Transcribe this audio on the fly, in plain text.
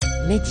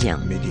Média.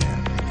 Média.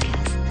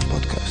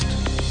 Podcast.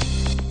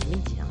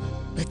 Média.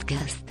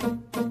 Podcast.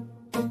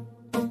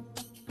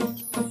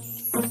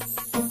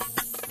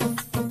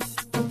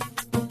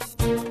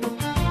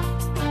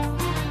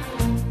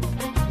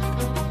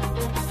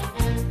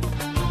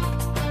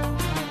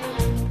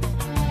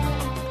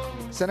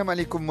 السلام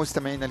عليكم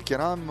مستمعينا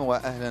الكرام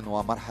واهلا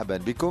ومرحبا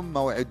بكم.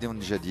 موعد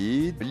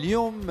جديد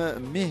اليوم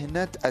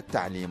مهنة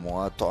التعليم،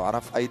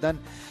 وتعرف ايضا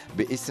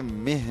باسم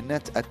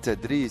مهنة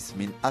التدريس،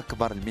 من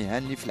اكبر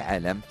المهن اللي في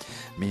العالم.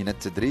 مهنة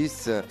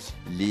التدريس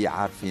اللي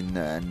عارفين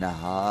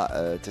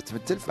انها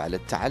تتمثل على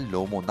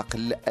التعلم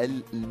ونقل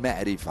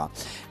المعرفة.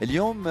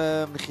 اليوم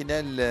من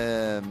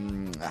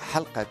خلال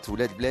حلقة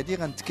ولاد بلادي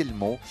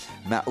غنتكلموا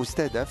مع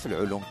استاذة في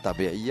العلوم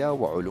الطبيعية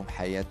وعلوم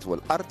حياة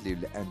والارض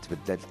اللي الان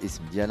تبدلت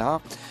الاسم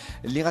ديالها،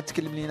 اللي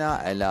غتكلم لنا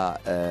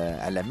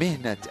على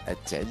مهنة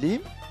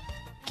التعليم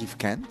كيف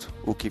كانت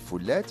وكيف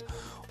ولات،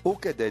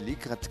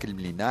 وكذلك غتكلم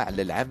لنا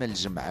على العمل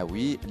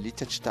الجمعوي اللي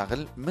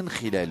تشتغل من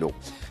خلاله.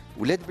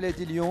 ولاد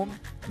بلادي اليوم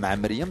مع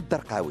مريم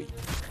دارقاوي.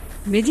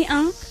 ميدي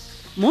ان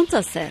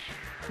منتصر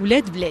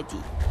ولاد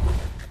بلادي.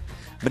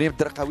 مريم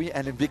دارقاوي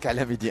اهلا بك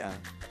على ميدي ان.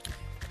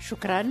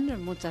 شكرا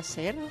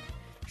منتصر،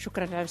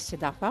 شكرا على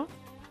الاستضافه.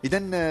 إذا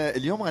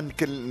اليوم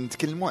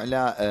غنتكلموا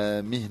على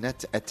مهنة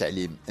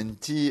التعليم.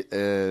 أنت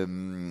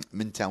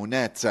من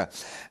تاونات،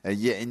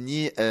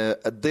 يعني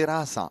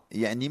الدراسة،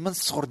 يعني من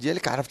الصغر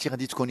ديالك عرفتي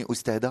غادي تكوني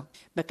أستاذة؟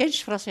 ما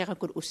كانش في راسي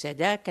غنكون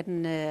أستاذة،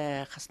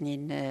 كان خاصني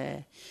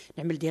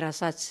نعمل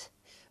دراسات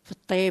في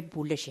الطب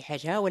ولا شي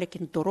حاجة،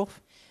 ولكن الظروف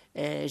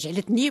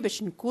جعلتني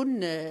باش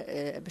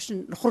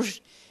نخرج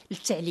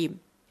للتعليم،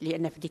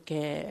 لأن في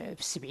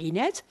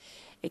السبعينات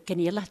كان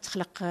يلاه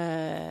تخلق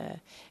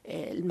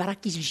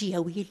المراكز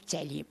الجهوية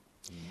للتعليم،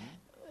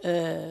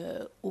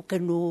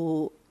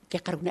 وكانوا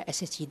كيقربونا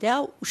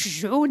أساتذة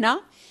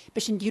وشجعونا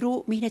باش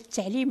نديروا مهنة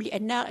التعليم،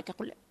 لأن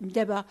كنقول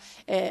دابا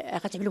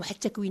غتعمل واحد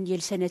التكوين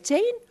ديال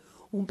سنتين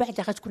ومن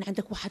بعد غتكون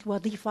عندك واحد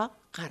الوظيفة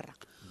قارة.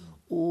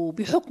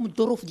 وبحكم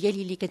الظروف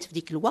ديالي اللي كانت في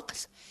ديك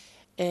الوقت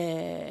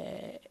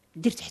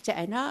درت حتى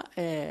انا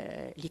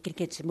اللي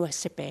كنسموه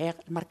السبير،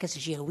 المركز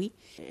الجهوي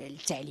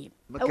للتعليم.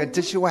 ما كان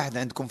حتى شي واحد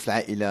عندكم في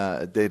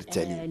العائله داير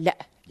التعليم؟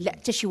 لا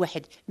حتى شي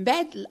واحد. من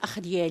بعد الاخ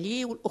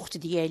ديالي والاخت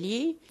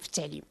ديالي في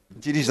التعليم.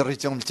 انت اللي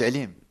جريتيهم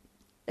للتعليم؟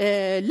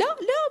 لا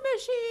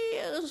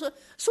ماشي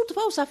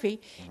صدفه وصافي،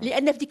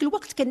 لان في ديك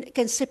الوقت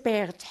كان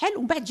سبير تحل،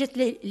 ومن بعد جات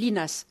لي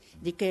ناس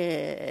ديك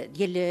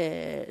ديال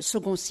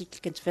السكون سيكل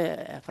كنت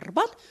في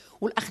الرباط،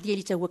 والاخ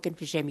ديالي حتى هو كان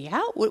في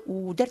الجامعه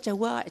ودار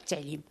هو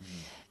التعليم.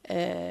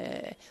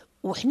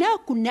 وحنا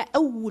كنا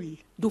أول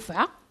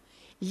دفعة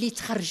اللي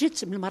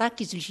تخرجت من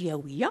المراكز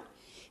الجهوية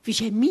في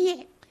جميع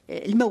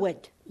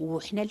المواد،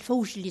 وحنا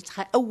الفوج اللي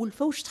أول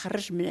فوج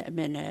تخرج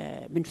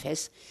من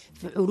فاس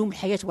في علوم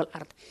الحياة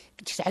والأرض.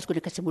 ساعات كنا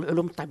كنسموا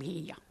العلوم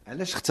الطبيعية.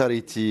 علاش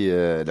اختاريتي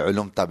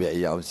العلوم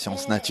الطبيعية أو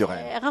السيونس ناتوريل؟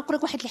 غنقول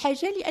لك واحد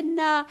الحاجة، لأن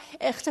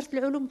اخترت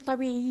العلوم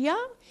الطبيعية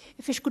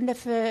فاش كنا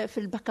في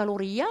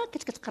البكالوريا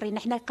كتقرينا،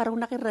 حنا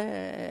قراونا غير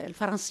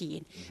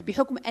الفرنسيين،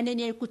 بحكم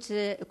أنني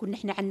كنا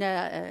حنا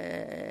عندنا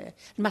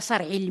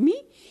المسار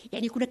علمي،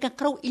 يعني كنا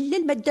كنقراو إلا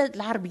المادة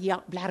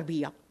العربية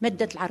بالعربية،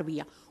 مادة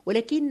العربية،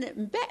 ولكن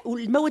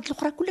المواد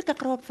الأخرى كلها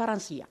كنقراوها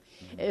بالفرنسية.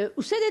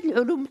 أستاذة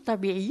العلوم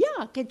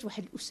الطبيعية كانت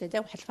واحد الأستاذة،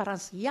 واحد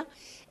الفرنسية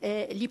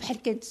اللي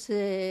بحال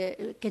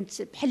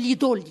كانت بحال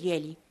ليدول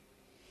ديالي.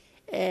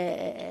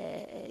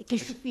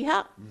 كنشوف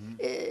فيها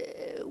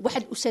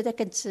واحد الأستاذة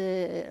كانت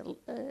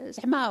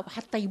زعما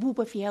واحد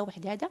الطيبوبة فيها،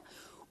 واحد هذا،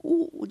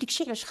 وديك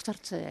الشيء علاش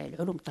اخترت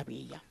العلوم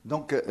الطبيعية.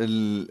 دونك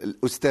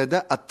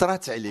الأستاذة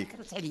أثرت عليك؟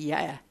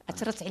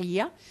 أثرت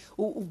عليا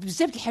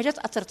وبزاف د الحاجات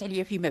أثرت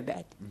عليا فيما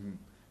بعد.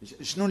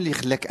 شنو اللي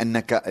خلاك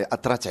انك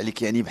اثرت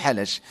عليك؟ يعني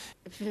بحالاش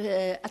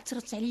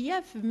اثرت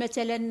عليا؟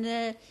 مثلا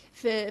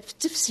في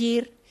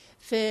التفسير،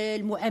 في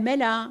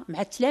المعامله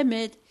مع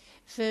التلاميذ،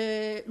 في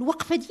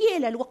الوقفه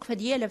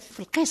ديالها في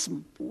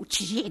القسم،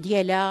 والتشجيع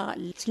ديالها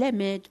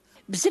للتلاميذ،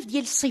 بزاف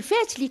ديال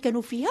الصفات اللي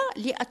كانوا فيها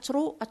اللي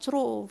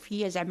اثروا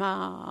فيا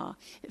زعما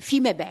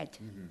فيما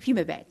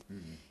بعد.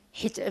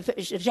 حيت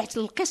رجعت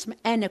للقسم،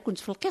 انا كنت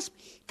في القسم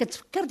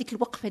كنتفكر ديك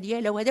الوقفه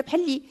ديالها، وهذا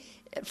بحال لي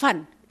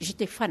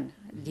جيتي فن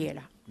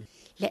ديالها.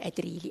 لا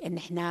ادري، لان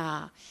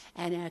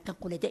انا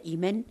كنقول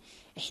دائما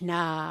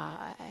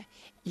احنا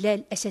لا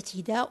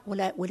الاساتذه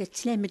ولا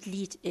التلاميذ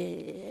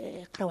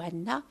اللي قراو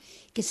عندنا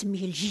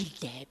كنسميه الجيل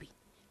الذهبي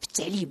في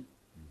التعليم.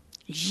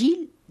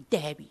 الجيل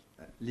الذهبي.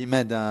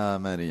 لماذا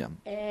مريم؟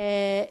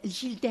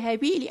 الجيل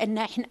الذهبي لان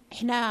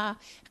احنا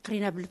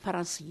قرينا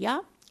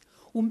بالفرنسيه،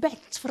 ومن بعد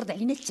تفرض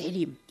علينا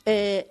التعليم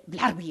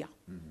بالعربيه،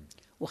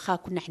 واخا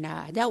كنا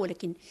احنا هذا،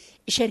 ولكن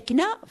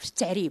شاركنا في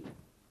التعريب.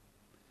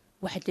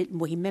 واحد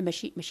المهمه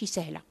ماشي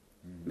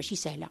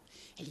سهله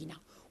علينا،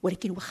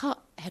 ولكن واخا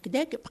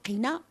هكذاك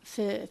بقينا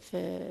في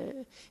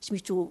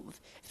سميتو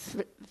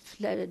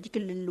في ديك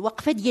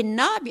الوقفه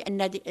ديالنا،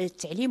 بان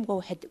التعليم هو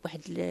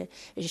واحد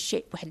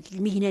الشيء، واحد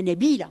المهنه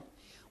نبيله،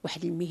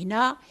 واحد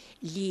المهنه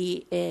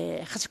اللي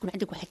خاص يكون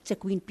عندك واحد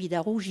التكوين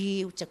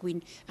بيداغوجي وتكوين،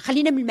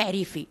 خلينا من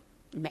المعرفي،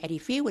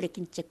 المعرفي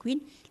ولكن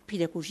التكوين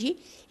البيداغوجي،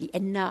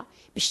 لان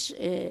باش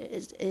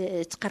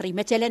تقري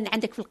مثلا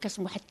عندك في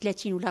القسم واحد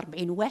 30 ولا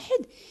 40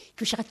 واحد،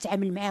 كيفاش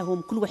غتعامل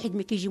معاهم؟ كل واحد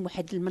ما كيجي من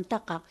واحد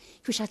المنطقه،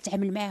 كيفاش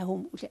غتعامل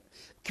معاهم؟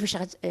 كيفاش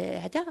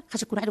هذا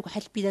خاص يكون عندك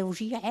واحد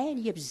البيداغوجيه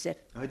عاليه بزاف.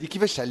 هذه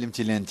كيفاش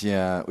تعلمتي لها انت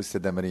يا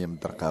استاذه مريم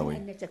الدرقاوي؟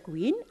 عندنا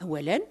تكوين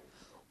اولا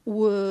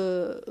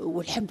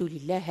والحمد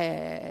لله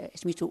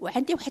سميتو،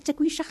 وعندي واحد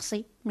التكوين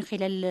شخصي من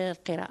خلال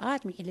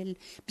القراءات، من خلال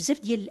بزاف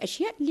ديال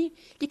الاشياء اللي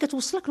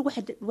كتوصلك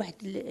لواحد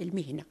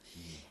المهنه.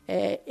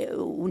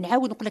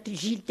 ونعاود نقول لك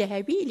الجيل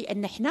الذهبي،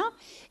 لان احنا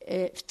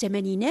في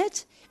الثمانينات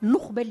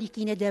النخبه اللي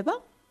كاينه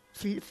دابا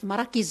في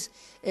مراكز،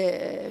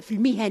 في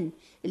المهن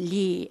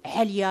اللي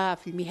عاليه،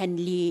 في المهن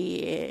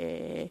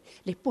اللي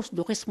لي بوست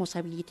دو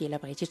ريسبونسابيلتي لا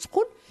بغيتي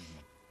تقول،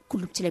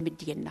 كلهم التلاميذ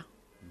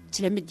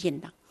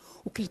ديالنا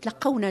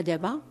وكيتلقاونا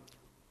دابا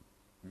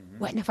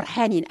وحنا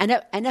فرحانين.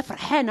 انا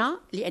فرحانه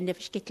لان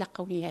فاش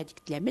كيتلقاوني هذيك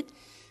التلاميذ،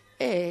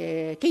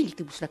 كاين اللي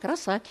كيبوس لك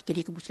راسك، كاين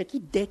اللي كيبوس لك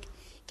يدك،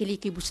 كاين اللي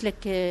كيبوس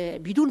لك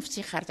بدون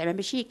افتخار، زعما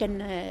ماشي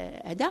كان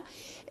هذا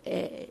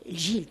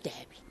الجيل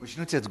الذهبي.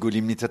 وشنو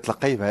تتقولي ملي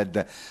تتلقاي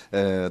بهاد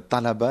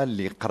الطلبه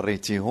اللي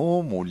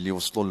قريتيهم واللي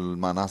وصلوا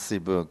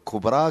لمناصب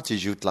كبرى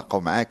تيجيو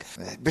يتلاقاو معاك،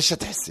 باش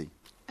تحسي؟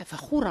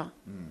 فخوره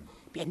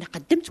بان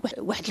قدمت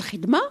واحد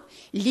الخدمه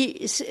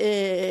اللي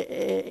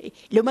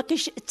لو ما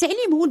كانش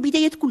التعليم هو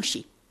البدايه كل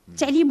شيء،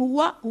 التعليم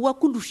هو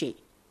كل شيء.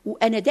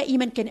 وانا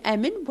دائما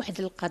كنآمن بواحد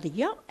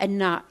القضيه،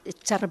 ان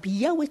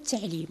التربيه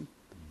والتعليم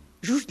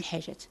جوج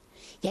الحاجات.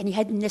 يعني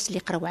هاد الناس اللي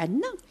قراو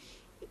عندنا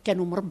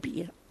كانوا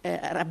مربيين،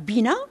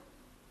 ربينا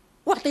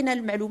وعطينا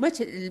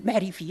المعلومات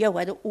المعرفيه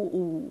وهذا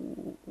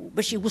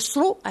باش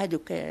يوصلوا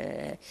هذوك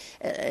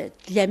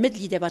التلاميذ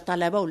اللي دابا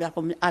طلبه ولا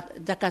راهم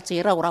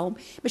دكاتره وراهم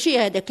ماشي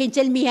هذا. كاين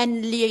حتى المهن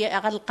اللي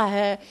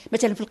غنلقاه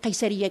مثلا في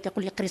القيصريه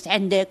كيقول لي قريت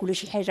عندك ولا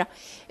شي حاجه،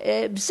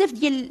 بزاف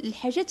ديال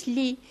الحاجات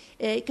اللي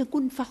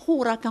كنكون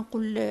فخوره،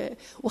 كنقول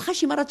واخا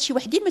شي مرات شي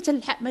وحدين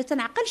ما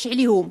تنعقلش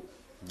عليهم.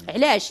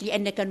 علاش؟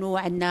 لان كانوا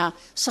عندنا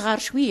صغار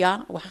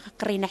شويه،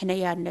 قرينا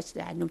حنايا الناس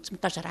عندهم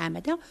 18 عام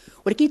هذا،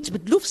 ولكن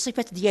تبدلوا في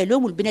الصفات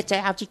ديالهم. والبنات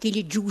عرفتي كاين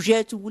اللي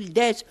تزوجات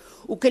وولدات،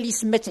 وكاين اللي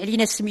سمات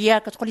علينا السميه،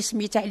 كتقول لي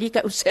سميت عليك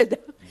استاذه.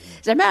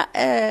 زعما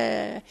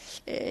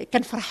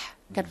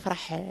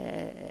كنفرح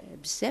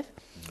بزاف.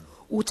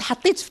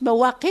 وتحطيت في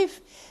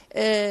مواقف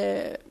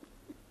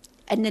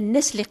ان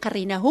الناس اللي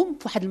قريناهم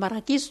في واحد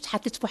المراكز،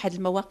 وتحطيت في واحد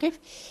المواقف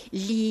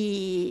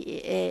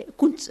اللي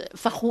كنت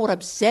فخوره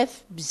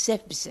بزاف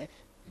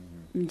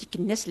من ديك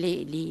الناس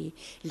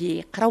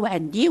اللي قراو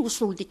عندي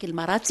وصلوا لديك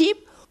المراتب،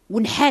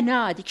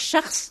 ونحنى ديك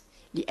الشخص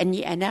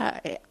لاني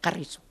انا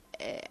قريته.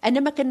 انا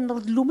ما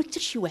كنرد نلوم حتى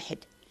شي واحد،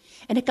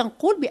 انا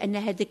كنقول بان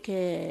هذاك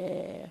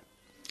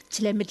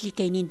التلاميذ اللي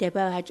كاينين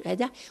دابا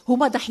هذا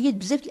هما ضحيه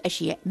بزاف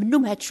الاشياء،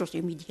 منهم هاد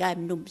الشرطي ميديا،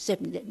 منهم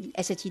بزاف من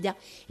الاساتذه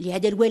اللي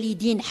هذا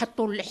الوالدين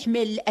حطوا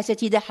الحمل،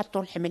 الاساتذه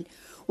حطوا الحمل.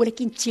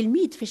 ولكن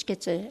التلميذ فاش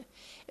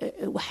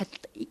واحد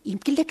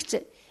يمكن لك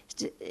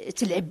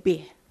تلعب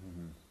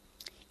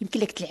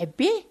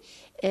به،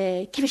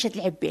 كيفاش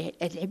تلعب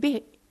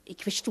به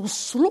كيفاش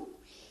توصلوا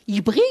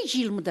يبغي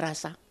يجي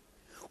للمدرسه.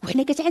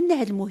 وحنا كانت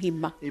عندنا هذه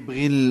المهمه،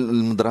 يبغي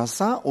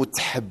المدرسه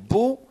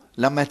وتحبوا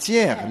لا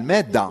ماتيير،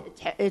 الماده،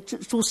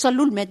 توصل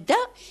له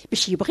الماده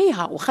باش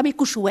يبغيها، واخا ما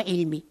يكونش هو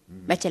علمي.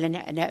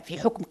 مثلا انا في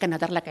حكم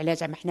كنهضر لك على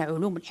زعما حنا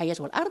علوم الحياه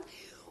والارض،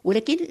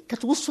 ولكن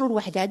كتوصلوا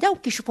لواحد هذا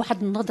وكيشوف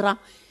واحد النظره،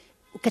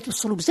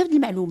 وكتوصلوا بزاف د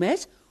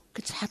المعلومات،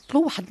 وكتحط له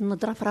واحد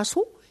النظره في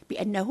راسه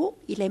بانه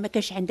الا ما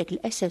كانش عندك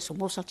الاساس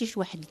وما وصلتيش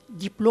لواحد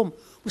الدبلوم، ما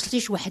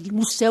وصلتيش لواحد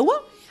المستوى،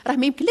 راه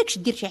ما يمكنلكش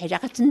دير شي حاجه،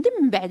 غتندم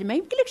من بعد، ما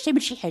يمكنلكش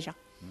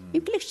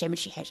تعمل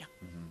شي حاجه.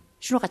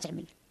 شنو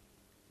غتعمل؟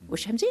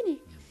 واش فهمتيني؟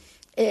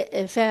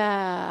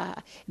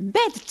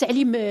 فبعد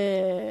التعليم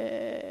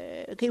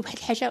كاين واحد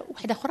الحاجه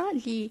واحده اخرى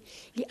اللي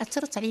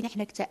اثرت علينا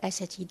حنا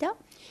كاساتذه،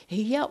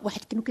 هي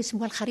واحد كانوا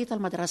كيسموها الخريطه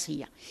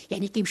المدرسيه.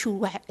 يعني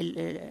كيمشيو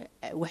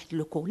واحد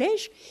لو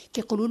كوليج،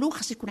 كيقولوا له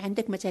خاص يكون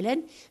عندك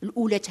مثلا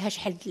الاولى تها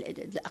شحال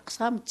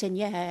الاقسام،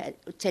 الثانيه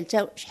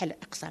الثالثه شحال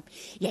الاقسام.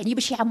 يعني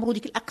باش يعمروا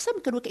ديك الاقسام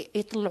كانوا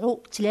يطلعوا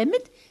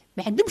تلاميذ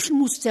ما عندهمش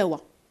المستوى.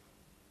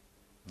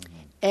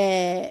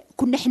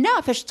 كنا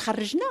حنا فاش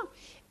تخرجنا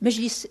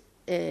مجلس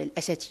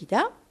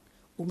الاساتذه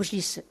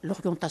ومجلس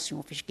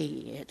لوريونطاسيون، فاش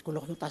كتقول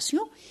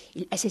لوريونطاسيون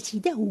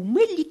الاساتذه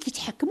هما اللي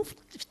كيتحكموا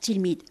في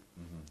التلميذ.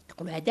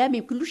 يقولوا هذا ما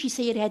يمكنلوش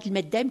يسير هذه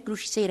الماده، ما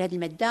يمكنلوش يسير هذه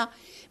الماده،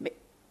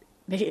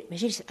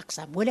 مجالس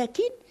الاقسام.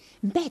 ولكن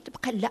من بعد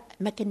بقى لا،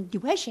 ما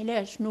كنديوهاش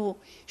على شنو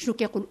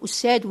كيقول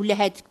الاستاذ ولا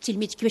هذا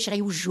التلميذ كيفاش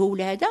غيوجهه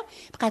ولا هذا.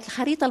 بقات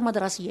الخريطه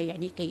المدرسيه،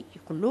 يعني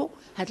كيقول له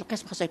هذا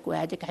القسم خاصو يكون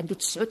هذاك عنده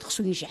 9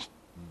 خاصو ينجح،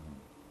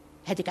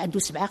 هذاك عنده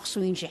 7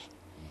 خاصو ينجح.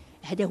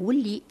 هذا هو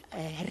اللي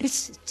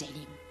هرس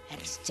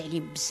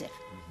التعليم بزاف.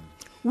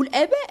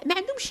 والاباء ما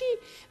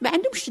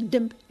عندهمش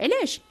الذنب.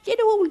 علاش؟ لان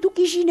هو ولده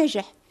كيجي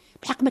ناجح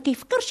بحق، ما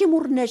كيفكرش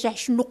يمر النجاح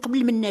شنو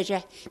قبل من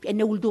النجاح،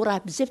 بان ولده راه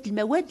بزاف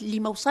المواد اللي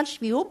ما وصلش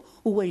فيهم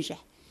هو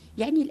نجح.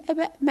 يعني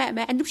الاباء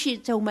ما عندهمش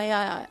حتى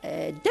هما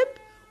الذنب،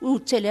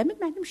 والتلاميذ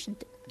ما عندهمش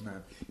الذنب.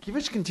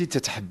 كيفاش كنتي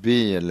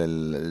تتحبي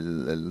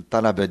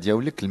الطلبه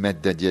ديالك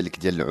الماده ديالك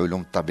ديال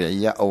العلوم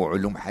الطبيعيه او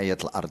علوم حياه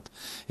الارض؟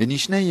 يعني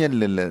شنو هي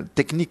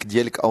التكنيك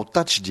ديالك او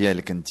التاتش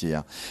ديالك انت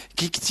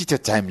كي كنتي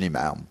تتعاملي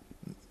معاهم؟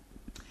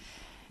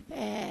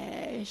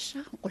 اش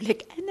نقول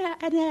لك،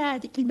 انا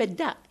هذيك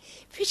الماده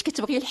فاش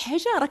كتبغي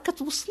الحاجه راه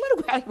كتوصلها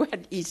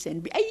لواحد الانسان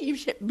باي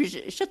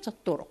بشتى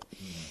الطرق.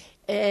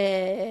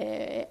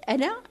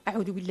 انا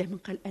اعوذ بالله من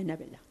قال انا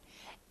بلا.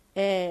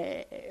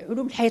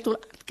 علوم الحياه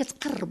والارض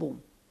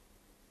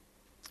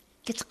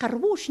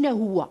كتقربوا شنو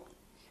هو.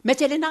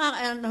 مثلا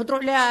نهضروا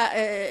على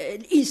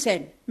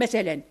الانسان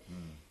مثلا،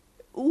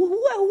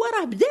 وهو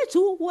راه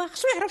بداته هو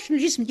خصو يعرف شنو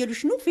الجسم ديالو،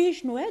 شنو فيه،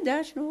 شنو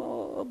هذا،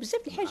 شنو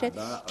بزاف د الحاجات،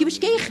 كيفاش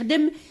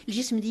كيخدم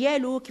الجسم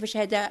ديالو، كيفاش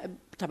هذا.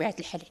 بطبيعه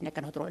الحال حنا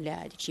كنهضروا على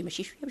داك الشيء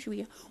ماشي شويه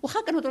بشويه،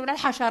 واخا كنهضروا على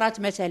الحشرات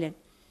مثلا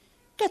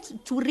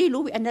كتوري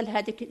له بان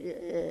هذاك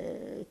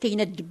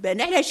كاينه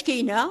الدبانه، علاش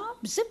كاينه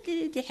بزاف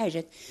ديال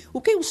الحاجات،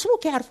 وكيوصلوا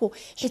كيعرفوا،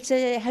 حيت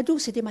هادو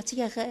سي دي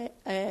ماتيغ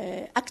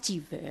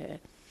اكتيف،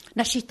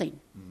 نشيطين.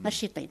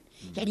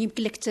 يعني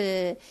يمكن لك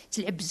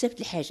تلعب بزاف د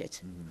الحاجات.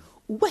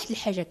 وواحد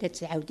الحاجه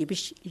كتعاودي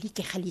باش اللي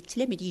كيخلي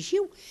التلاميذ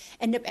يجيو،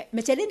 ان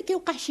مثلا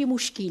كيوقع شي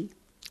مشكل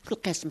في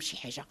القسم شي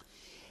حاجه.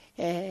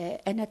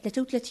 انا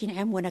 33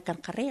 عام وانا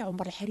كنقري،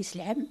 عمر الحارس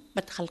العام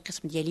ما دخل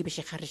القسم ديالي باش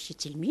يخرج شي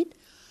تلميذ،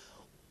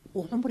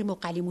 وعمري ما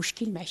وقع لي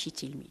مشكل مع شي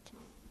تلميذ.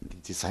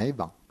 كنتي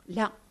صعيبه؟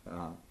 لا.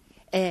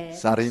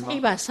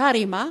 صارمه.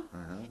 صارمه.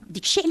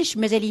 ديك الشيء علاش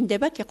مازالين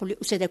دابا كيقول لي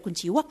استاذه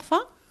كنتي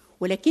واقفه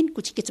ولكن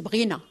كنتي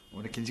كتبغينا،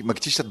 ولكن ما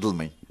كنتيش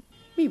تظلمي.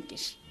 ما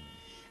يمكنش.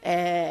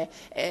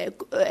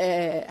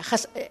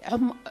 خاص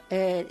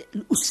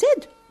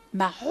الاستاذ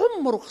ما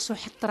عمره خصو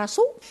يحط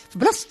راسو في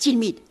بلاصه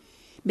التلميذ،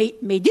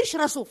 ما يديرش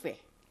راسو فيه،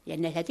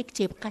 لان هذيك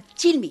تيبقى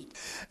التلميذ.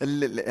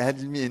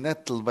 هذه المهنه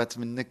طلبات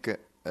منك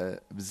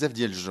بزاف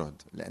ديال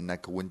الجهد، لان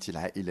كونتي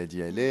العائله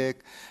ديالك.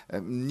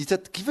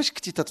 كيفاش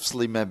كنتي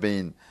تتفصلي ما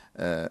بين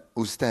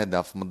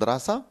استاذه في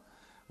مدرسه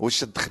واش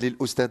تدخلي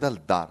الاستاذه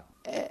للدار؟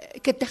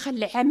 كتدخل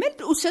العمل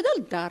الاستاذه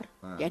للدار،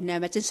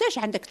 لان ما تنساش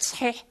عندك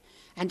التصحيح،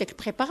 عندك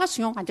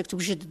البريباراسيون، عندك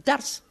توجد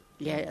الدرس،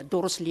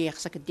 الدروس اللي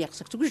خصك دير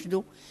خصك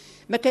توجدوا.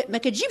 ما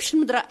كتجيبش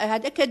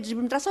هذا كتجيب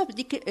المدرسه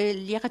بديك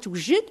اللي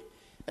غتوجد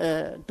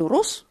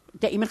الدروس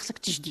دائما خصك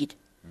تجديد.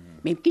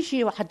 ما يمكنش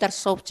واحد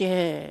درس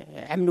صوبتيه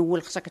عام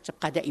الاول خصك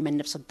تبقى دائما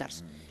نفس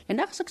الدرس،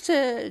 لان خصك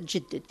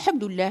تجدد.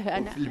 الحمد لله.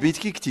 انا في البيت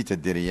كي كنتي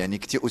تديري، يعني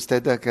كنتي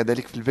استاذه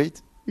كذلك في البيت؟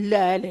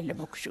 لا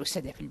ما كنتش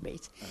استاذه في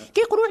البيت،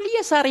 كيقولوا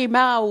عليا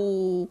صارمه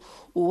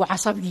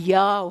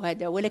وعصبيه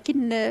وهذا،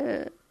 ولكن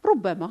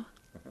ربما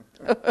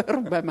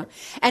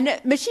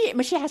انا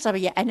ماشي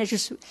عصبيه،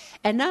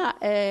 انا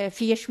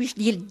فيا شويش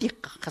ديال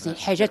الدقه، خاصني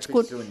الحاجه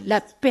تكون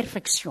لا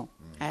بيرفكسيون،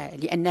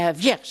 لان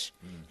فيرج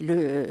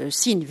لو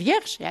سين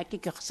فيرج،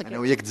 يعني خصك انا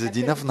وياك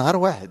تزادينا في نهار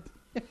واحد،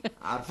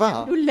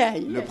 عارفاها؟ والله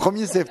لو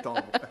 1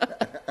 سبتمبر.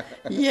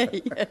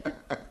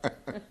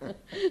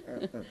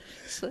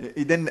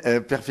 اذا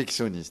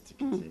بيرفكسيونيست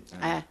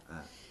كنتي.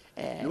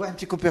 الواحد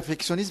تيكون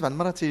بيرفكسيونيست بعض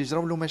المرات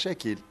تيجراو له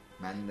مشاكل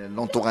مع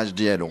اللونطوراج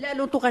ديالو. لا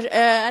لونطوراج،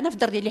 انا في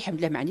الدار ديالي الحمد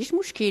لله ما عنديش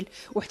مشكل،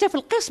 وحتى في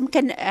القسم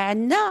كان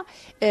عندنا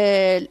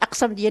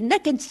الاقسام ديالنا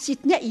كانت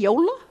استثنائيه،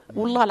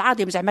 والله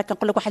العظيم. زعما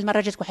كنقول لك واحد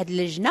المره جات واحد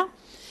اللجنه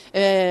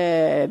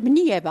من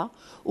النيابه،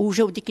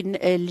 وجاو ديك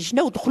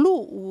اللجنه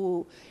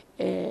ودخلوا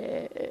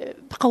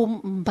بقاو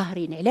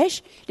منبهرين.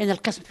 علاش؟ لان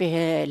القسم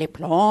فيه لي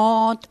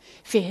بلونط،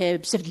 فيه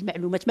بزاف د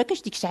المعلومات، ما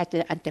كانش ديك الساعات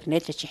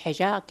انترنت ولا شي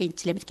حاجه. كاين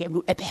التلاميذ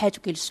كيعملوا ابحاث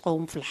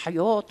وكيلصقوهم في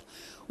الحيوط،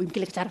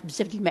 ويمكن لك تعرف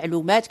بزاف د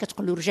المعلومات،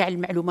 كتقول له رجع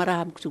المعلومه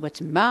راه مكتوبه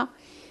تما.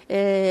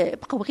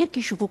 بقاو غير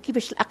كيشوفوا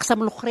كيفاش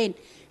الاقسام الاخرين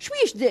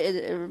شويش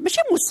ماشي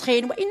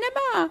موسخين،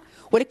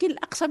 ولكن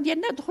الاقسام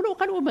ديالنا دخلوا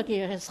وقالوا ما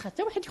كيسخ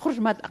حتى واحد يخرج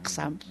من هذه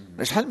الاقسام.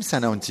 شحال من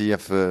سنه وانت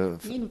في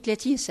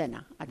 32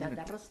 سنه؟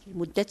 هذا درست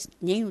لمده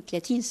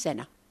 32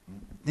 سنه.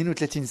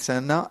 32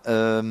 سنه.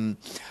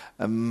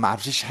 ما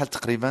عرفتيش شحال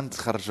تقريبا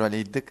تخرجوا على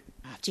يدك؟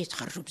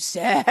 تيتخرجوا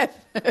بزاف.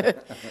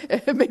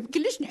 ما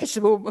يمكنليش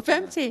نحسبهم،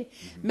 فهمتي؟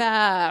 ما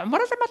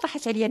عمرها ما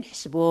طاحت عليا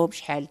نحسبهم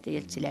شحال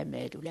ديال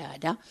التلاميذ ولا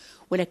هذا،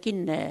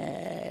 ولكن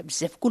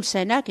بزاف. كل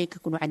سنه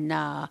كيكونوا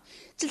عندنا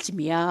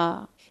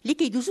 300 اللي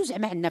كيدوزوا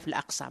زعما عندنا في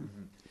الاقسام.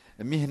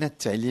 مهنه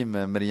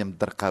التعليم مريم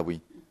الدرقاوي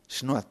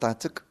شنو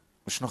عطاتك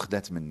وشنو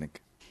خدات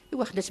منك؟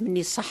 خدات مني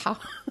الصحه.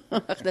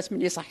 خدات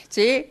مني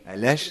صحتي.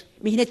 علاش؟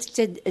 مهنه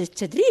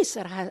التدريس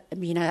راه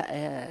مهنه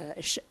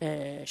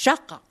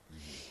شاقه.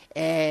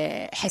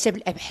 حسب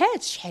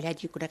الابحاث، شحال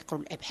هذه كنا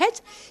كنقولوا الابحاث،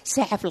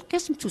 ساعه في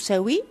القسم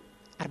تساوي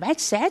 4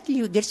 ساعات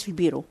اللي جالس في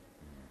البيرو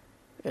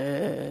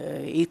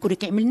يكون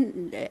كيعمل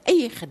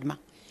اي خدمه،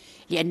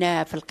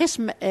 لان في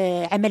القسم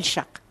عمل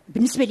شاق.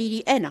 بالنسبه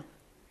لي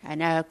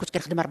انا كنت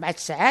كنخدم 4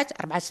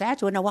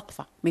 ساعات وانا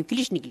واقفه، ما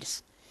يمكنليش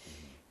نجلس.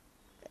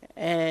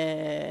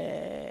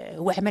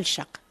 هو عمل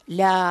شاق،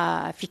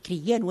 لا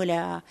فكريا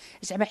ولا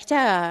زعما حتى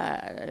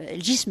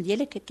الجسم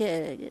ديالك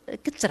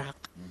كترهق.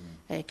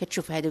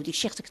 كتشوف هذا وديك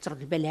الشيء خصك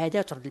ترد البال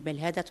هذا، ترد البال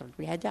هذا، ترد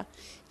البال هذا،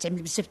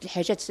 تعمل بزاف د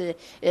الحاجات،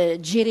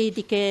 تجيري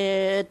ديك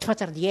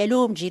الدفاتر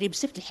ديالهم، تجيري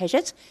بزاف د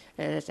الحاجات،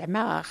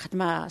 زعما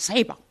خدمه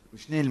صعيبه.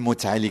 شنو هي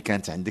المتعه اللي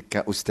كانت عندك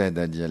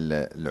كاستاذه ديال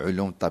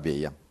العلوم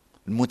الطبيعيه؟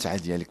 المتعه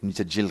ديالك ملي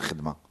تجي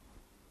للخدمه؟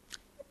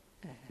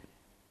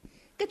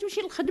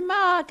 كتمشي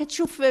للخدمه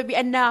كتشوف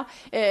بان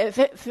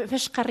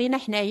فاش قرينا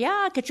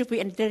حنايا كتشوف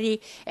بان الدراري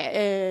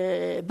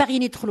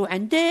باغيين يدخلوا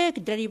عندك،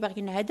 الدراري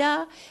باغيين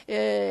هذا،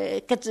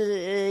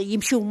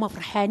 يمشيو هما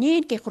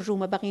فرحانين، كيخرجوا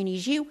هما باغيين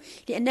يجيو،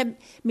 لان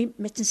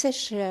ما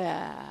تنساش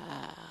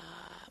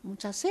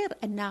منتصر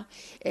ان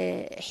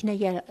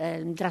حنايا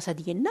المدرسه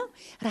ديالنا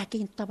راه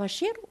كاين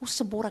الطباشير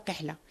والسبوره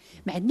كحله،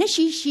 ما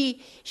عندناش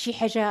شي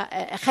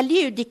حاجه.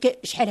 خليه ديك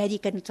شحال هذه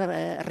كانت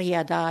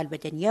الرياضه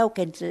البدنيه،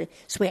 وكانت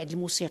سوايع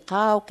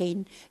الموسيقى،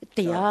 وكاين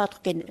التياتر،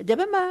 وكاين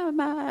دابا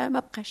ما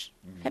بقاش،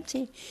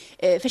 فهمتي؟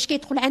 فاش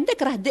كيدخل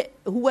عندك راه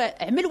هو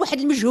عمل واحد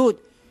المجهود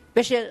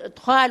باش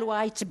دخل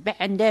ويتبع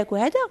عندك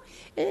وهذا،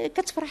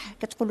 كتفرح،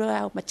 كتقول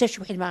ما حتى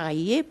شي واحد ما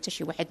غيب، حتى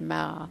شي واحد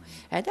ما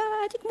هذا،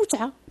 هذيك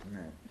متعه.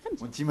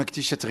 وانت ما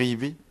كنتيش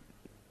تغيبي؟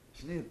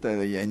 شنو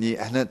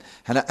يعني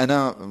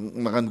انا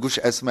ما غنقولش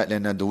اسماء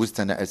لان دوزت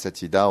انا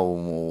اساتذه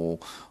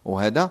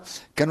وهذا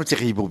كانوا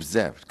تيغيبوا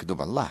بزاف،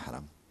 كذوب على الله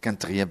حرام، كان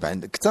تغيب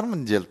عند اكثر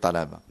من ديال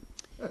الطلبه.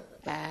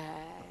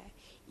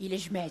 إلا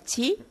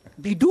جمعتي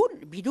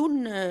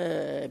بدون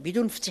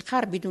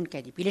افتقار، بدون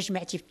كذب، إلا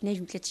جمعتي في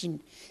 32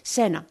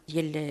 سنة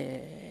ديال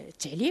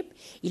التعليم،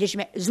 إلا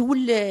جمع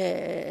زول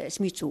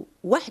سميتو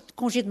واحد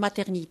كونجي د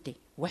ماتيرنيتي،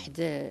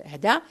 واحد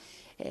هذا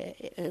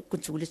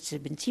كنت ولدت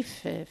بنتي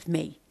في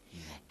ماي،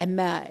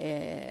 اما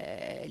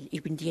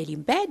الابن ديالي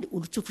من بعد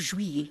ولدته في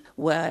جويي،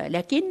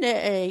 ولكن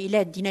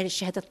الا دينا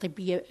الشهاده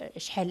الطبيه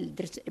شحال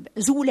درت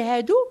زول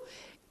هادو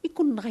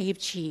يكون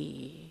غيبت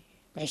شي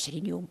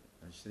 20 يوم.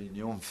 20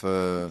 يوم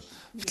في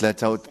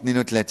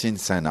 32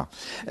 سنه،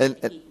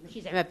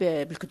 ماشي زعما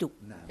بالكذوب.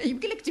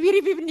 يمكن لك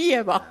تبيري فيه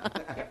بالنيابه.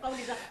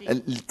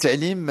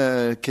 التعليم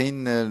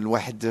كاين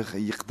الواحد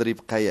يقدر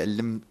يبقى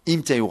يعلم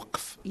امتى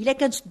يوقف؟ الا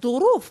كانت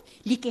الظروف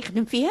اللي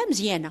كيخدم فيها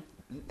مزيانه.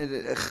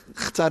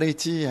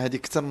 اختاريتي هذه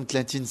اكثر من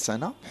 30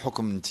 سنه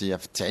بحكم انت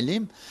في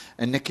التعليم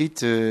انك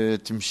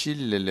تمشي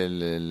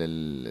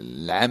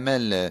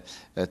للعمل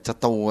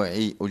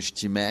التطوعي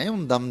والاجتماعي،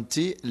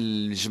 وانضمتي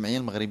للجمعيه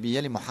المغربيه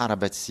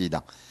لمحاربه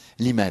السيده،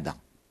 لماذا؟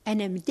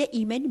 انا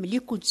دائما ملي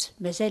كنت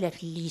مازال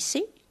في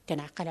الليسي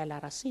كنعقل على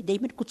راسي،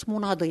 دائما كنت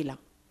مناضله،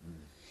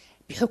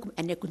 بحكم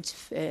ان كنت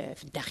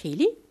في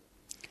الداخلي،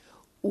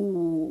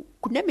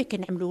 وكنا ما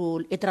كنعملوا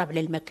الاضراب على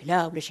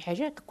الماكله ولا شي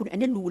حاجه، كنكون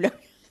انا الاولى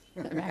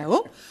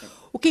معاهم،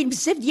 وكاين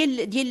بزاف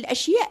ديال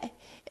الاشياء،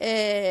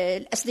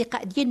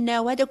 الاصدقاء ديالنا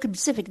وهذا، وكان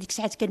بزاف ديك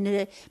الساعات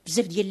كان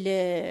بزاف ديال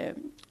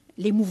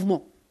لي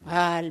موفمون،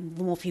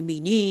 الموفمون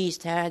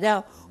فيمينيست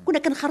هذا، كنا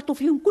كنخرطوا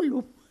فيهم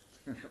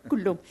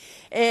كلهم.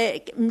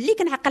 ملي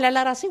كنعقل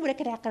على راسي ولا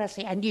كنعقل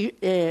راسي عندي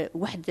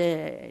واحد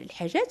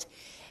الحاجات،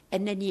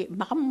 انني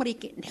ما عمري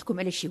نحكم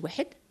على شي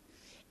واحد،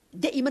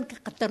 دائما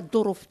كنقدر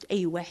الظروف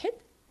اي واحد،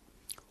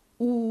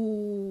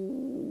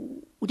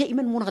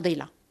 ودائما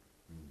مناضله.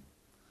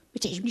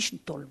 ما تعجبنيش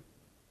الظلم،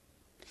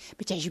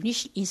 ما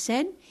تعجبنيش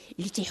الانسان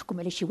اللي تيحكم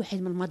على شي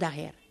واحد من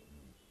المظاهر.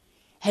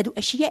 هادو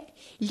اشياء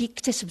اللي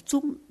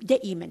اكتسبتهم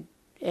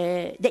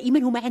دائما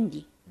هما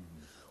عندي.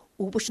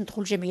 وباش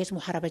ندخل جمعيه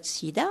محاربه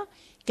السيده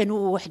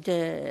كانوا واحد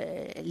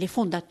لي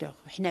فونداتور،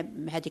 حنا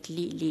هذيك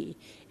اللي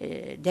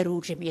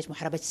داروا جمعيه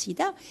محاربه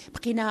السيده،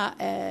 بقينا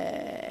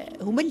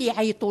هما اللي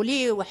عيطوا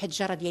لي. واحد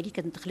الجاره ديالي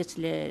كانت دخلت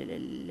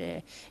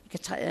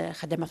كانت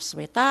خدامه في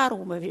السبيطار،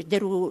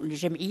 وداروا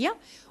الجمعيه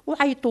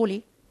وعيطوا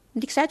لي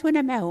ديك الساعات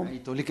وانا معاهم.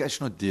 عيطوا لك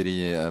اشنو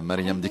ديري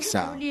مريم ديك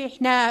الساعه؟ قالوا لي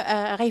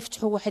حنا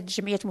غيفتحوا واحد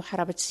جمعيه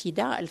محاربه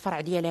السيده،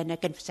 الفرع ديالها انا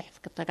كنفتح في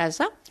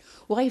كطكازه،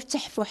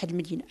 وغيفتح في واحد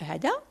المدينه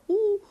هذا،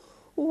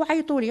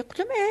 وعيطوا لي. قلت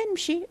لهم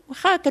نمشي،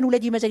 واخا كان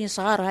ولادي مازالين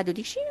صغار وهذا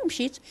ديك الشيء،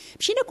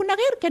 مشينا. كنا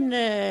غير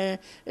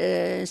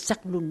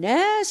نستقبلوا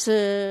الناس،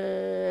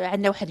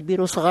 عندنا واحد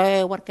البيرو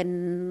صغير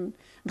كان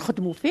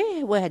نخدموا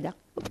فيه وهذا،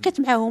 وبقيت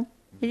معاهم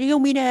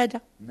اليومين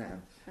هذا. نعم.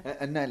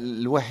 ان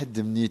الواحد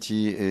ملي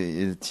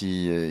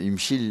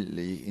يمشي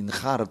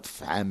ينخرط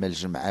في عمل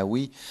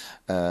جمعوي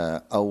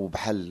او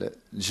بحال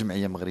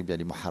الجمعيه المغربيه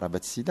لمحاربه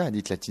السيده، هذه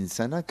 30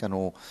 سنه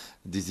كانوا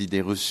دي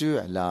زيدي روسو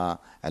على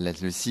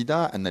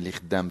السيده، ان اللي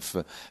خدام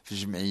في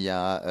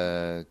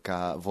جمعيه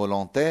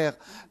كفولونتير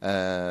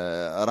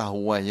راه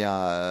هو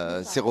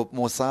سي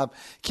مصاب.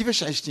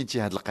 كيفاش عشتي انت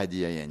هذه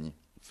القضيه يعني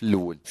في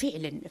الاول؟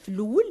 فعلا في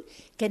الاول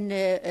كان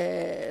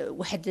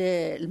واحد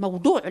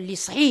الموضوع اللي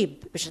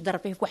صعيب باش تهضر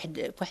فيه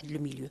في واحد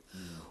الميليو،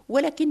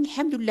 ولكن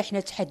الحمد لله حنا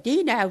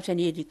تحدينا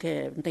عاوتاني هذيك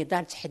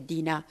النضال،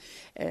 تحدينا.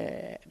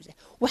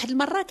 واحد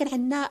المره كان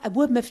عندنا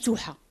ابواب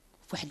مفتوحه،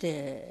 في واحد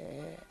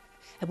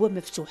ابواب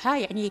مفتوحه،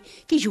 يعني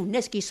كيجيو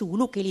الناس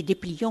كيسولوا، كاين لي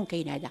ديبليون،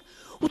 كاين هذا.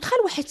 ودخل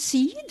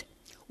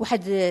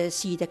واحد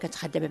السيده كانت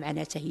خدامه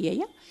معنا حتى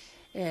هي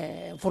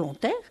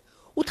فولونتير،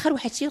 ودخل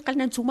واحد السيد قال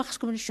لنا نتوما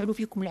خصكم نشعلوا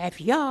فيكم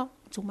العافيه،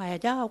 انتم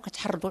هذا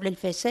وكتحرضوا على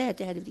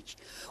الفساد هذا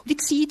وديك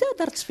السيده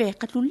دارت فيه،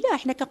 قالت له لا،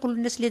 حنا كنقولوا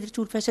للناس اللي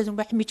درتوا الفساد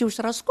وما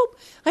حميتوش راسكم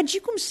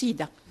غتجيكم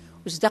السيده.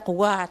 وزدق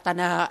هو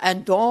عطانا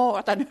ان دون،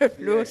 عطانا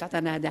فلوس،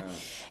 عطانا هذا.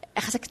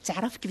 خاصك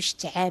تعرف كيفاش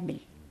تتعامل،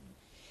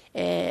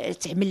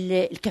 تعمل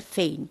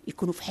الكفين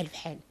يكونوا فحال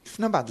فحال.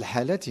 شفنا بعض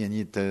الحالات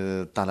يعني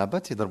الطلبه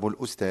تضربوا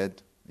الاستاذ،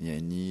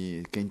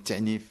 يعني كاين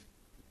التعنيف.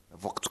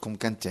 في وقتكم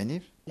كان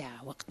التعنيف؟ لا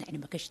وقتنا انا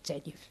ما كانش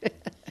التعنيف.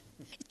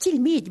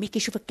 التلميذ ملي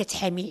كيشوفك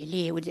كتحامي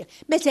عليه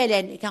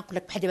مثلا كنقول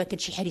لك بحال دابا كان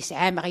شي حارس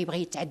عام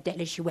غيبغي يتعدى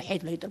على شي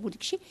واحد ولا يضربو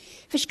داكشي،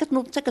 فاش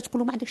كتنوض انت كتقول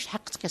له ما عندكش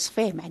الحق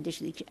تصفيه، ما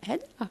عندكش داك هذا.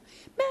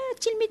 ما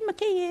التلميذ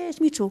ما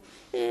سميتو.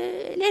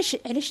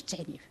 علاش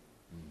التعنيف؟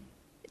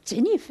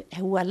 التعنيف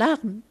هو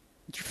لاغم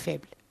دو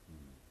فيبل.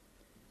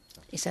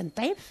 الانسان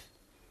الضعيف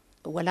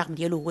هو لاغم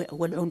ديالو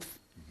هو العنف،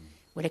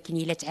 ولكن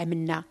الا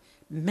تعاملنا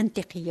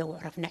بمنطقيه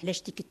وعرفنا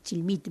علاش ديك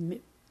التلميذ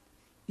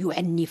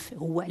يعنف،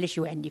 هو علاش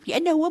يعنف؟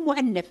 لانه هو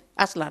معنف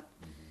اصلا،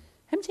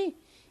 فهمتي؟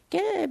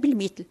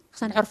 بالمثل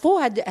خصنا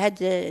نعرفوا هاد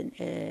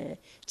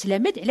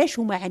التلاميذ علاش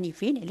هما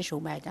عنيفين، علاش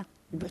هما هذا،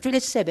 نبحثوا على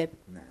السبب.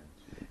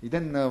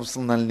 إذا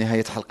وصلنا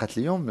لنهاية حلقة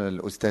اليوم.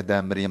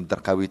 الأستاذة مريم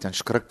الدرقاوي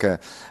تنشكرك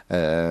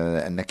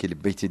أنك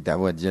لبيتي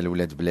الدعوة ديال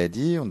ولاد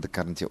بلادي،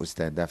 ونذكر أنت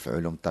أستاذة في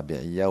علوم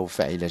طبيعية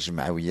وفاعلة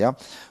جمعوية،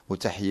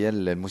 وتحية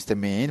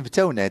للمستمعين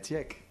بتاونات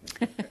ياك.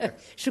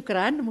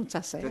 شكرا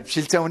منتصر.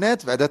 تمشي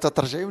لتاونات بعدا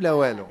ترجعي ولا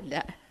والو؟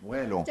 لا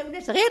والو،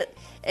 تاونات غير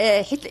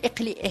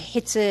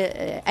حيت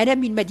أنا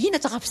من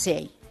مدينة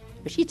غفساي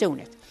ماشي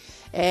تاونات.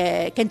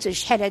 كانت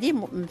شحال هذه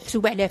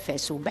محسوبه على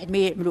فاس، ومن بعد ما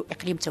يعملوا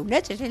اقليم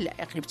تاونات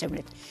اقليم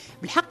تاونات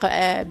بالحق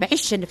ما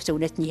عشتش انا في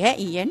تاونات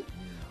نهائيا،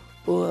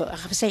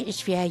 وغفساي عشت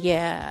فيها،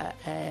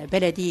 هي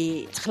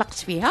بلدي تخلقت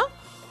فيها.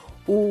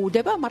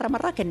 ودابا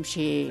مره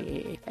كنمشي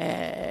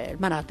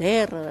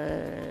المناظر،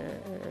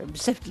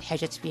 بزاف د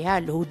الحاجات فيها،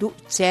 الهدوء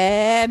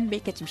التام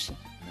كتمشي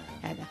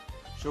هذا.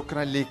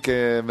 شكرا لك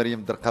مريم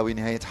الدرقاوي.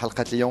 نهاية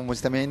حلقة اليوم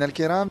مستمعينا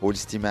الكرام،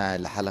 والاستماع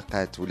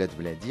لحلقات ولاد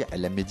بلادي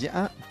على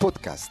ميديا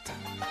بودكاست.